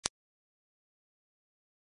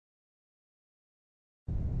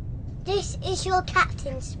This is your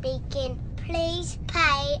captain speaking. Please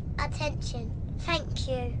pay attention. Thank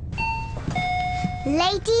you.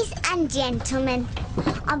 Ladies and gentlemen,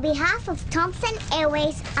 on behalf of Thompson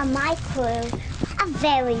Airways and my crew, a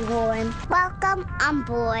very warm welcome on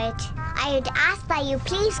board. I would ask that you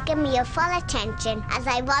please give me your full attention as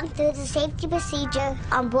I run through the safety procedure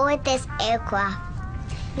on board this aircraft.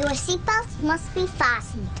 Your seatbelts must be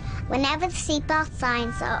fastened whenever the seatbelt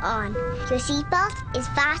signs are on. Your seatbelt is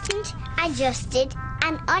fastened, adjusted,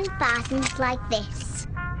 and unfastened like this.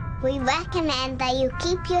 We recommend that you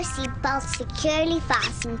keep your seatbelt securely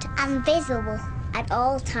fastened and visible at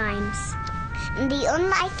all times. In the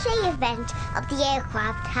unlikely event of the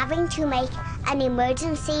aircraft having to make an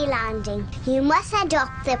emergency landing, you must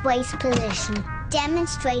adopt the brace position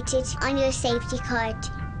demonstrated on your safety card.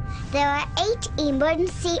 There are 8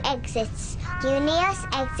 emergency exits. Your nearest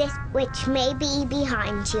exit, which may be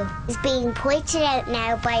behind you, is being pointed out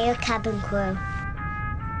now by your cabin crew.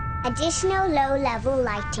 Additional low-level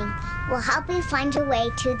lighting will help you find your way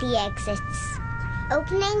to the exits.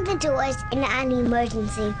 Opening the doors in an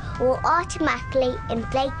emergency will automatically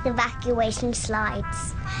inflate the evacuation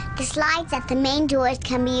slides. The slides at the main doors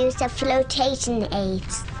can be used as flotation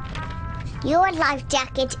aids. Your life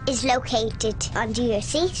jacket is located under your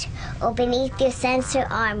seat or beneath your sensor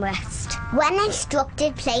armrest. When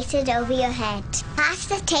instructed, place it over your head. Pass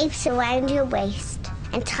the tapes around your waist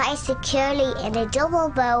and tie securely in a double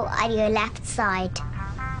bow on your left side.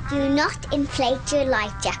 Do not inflate your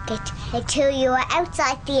life jacket until you are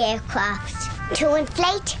outside the aircraft. To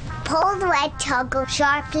inflate, pull the red toggle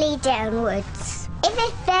sharply downwards. If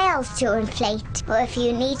it fails to inflate, or if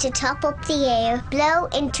you need to top up the air, blow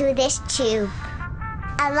into this tube.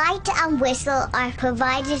 A light and whistle are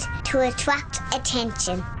provided to attract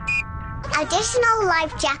attention. Additional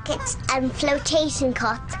life jackets and flotation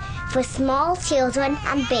cots for small children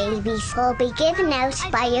and babies will be given out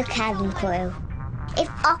by your cabin crew. If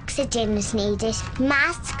oxygen is needed,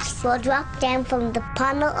 masks will drop down from the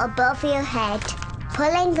panel above your head.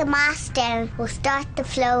 Pulling the mask down will start the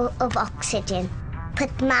flow of oxygen.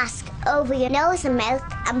 Put the mask over your nose and mouth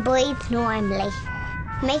and breathe normally.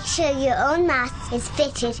 Make sure your own mask is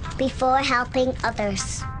fitted before helping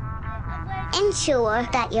others. Ensure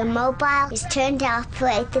that your mobile is turned off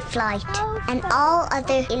throughout the flight and all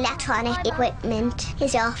other electronic equipment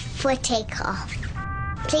is off for takeoff.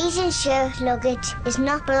 Please ensure luggage is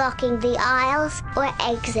not blocking the aisles or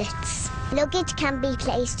exits. Luggage can be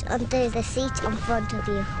placed under the seat in front of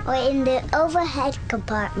you or in the overhead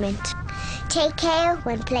compartment. Take care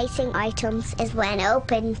when placing items, as when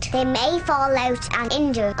opened, they may fall out and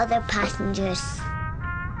injure other passengers.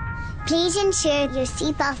 Please ensure your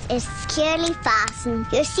seatbelt is securely fastened,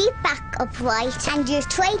 your seat back upright, and your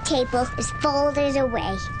tray table is folded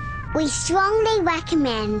away. We strongly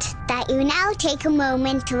recommend that you now take a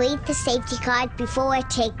moment to read the safety card before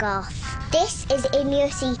takeoff. This is in your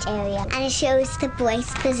seat area and it shows the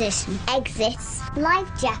brace position, exits, life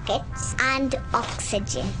jackets, and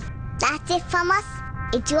oxygen. That's it from us.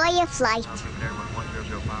 Enjoy your flight.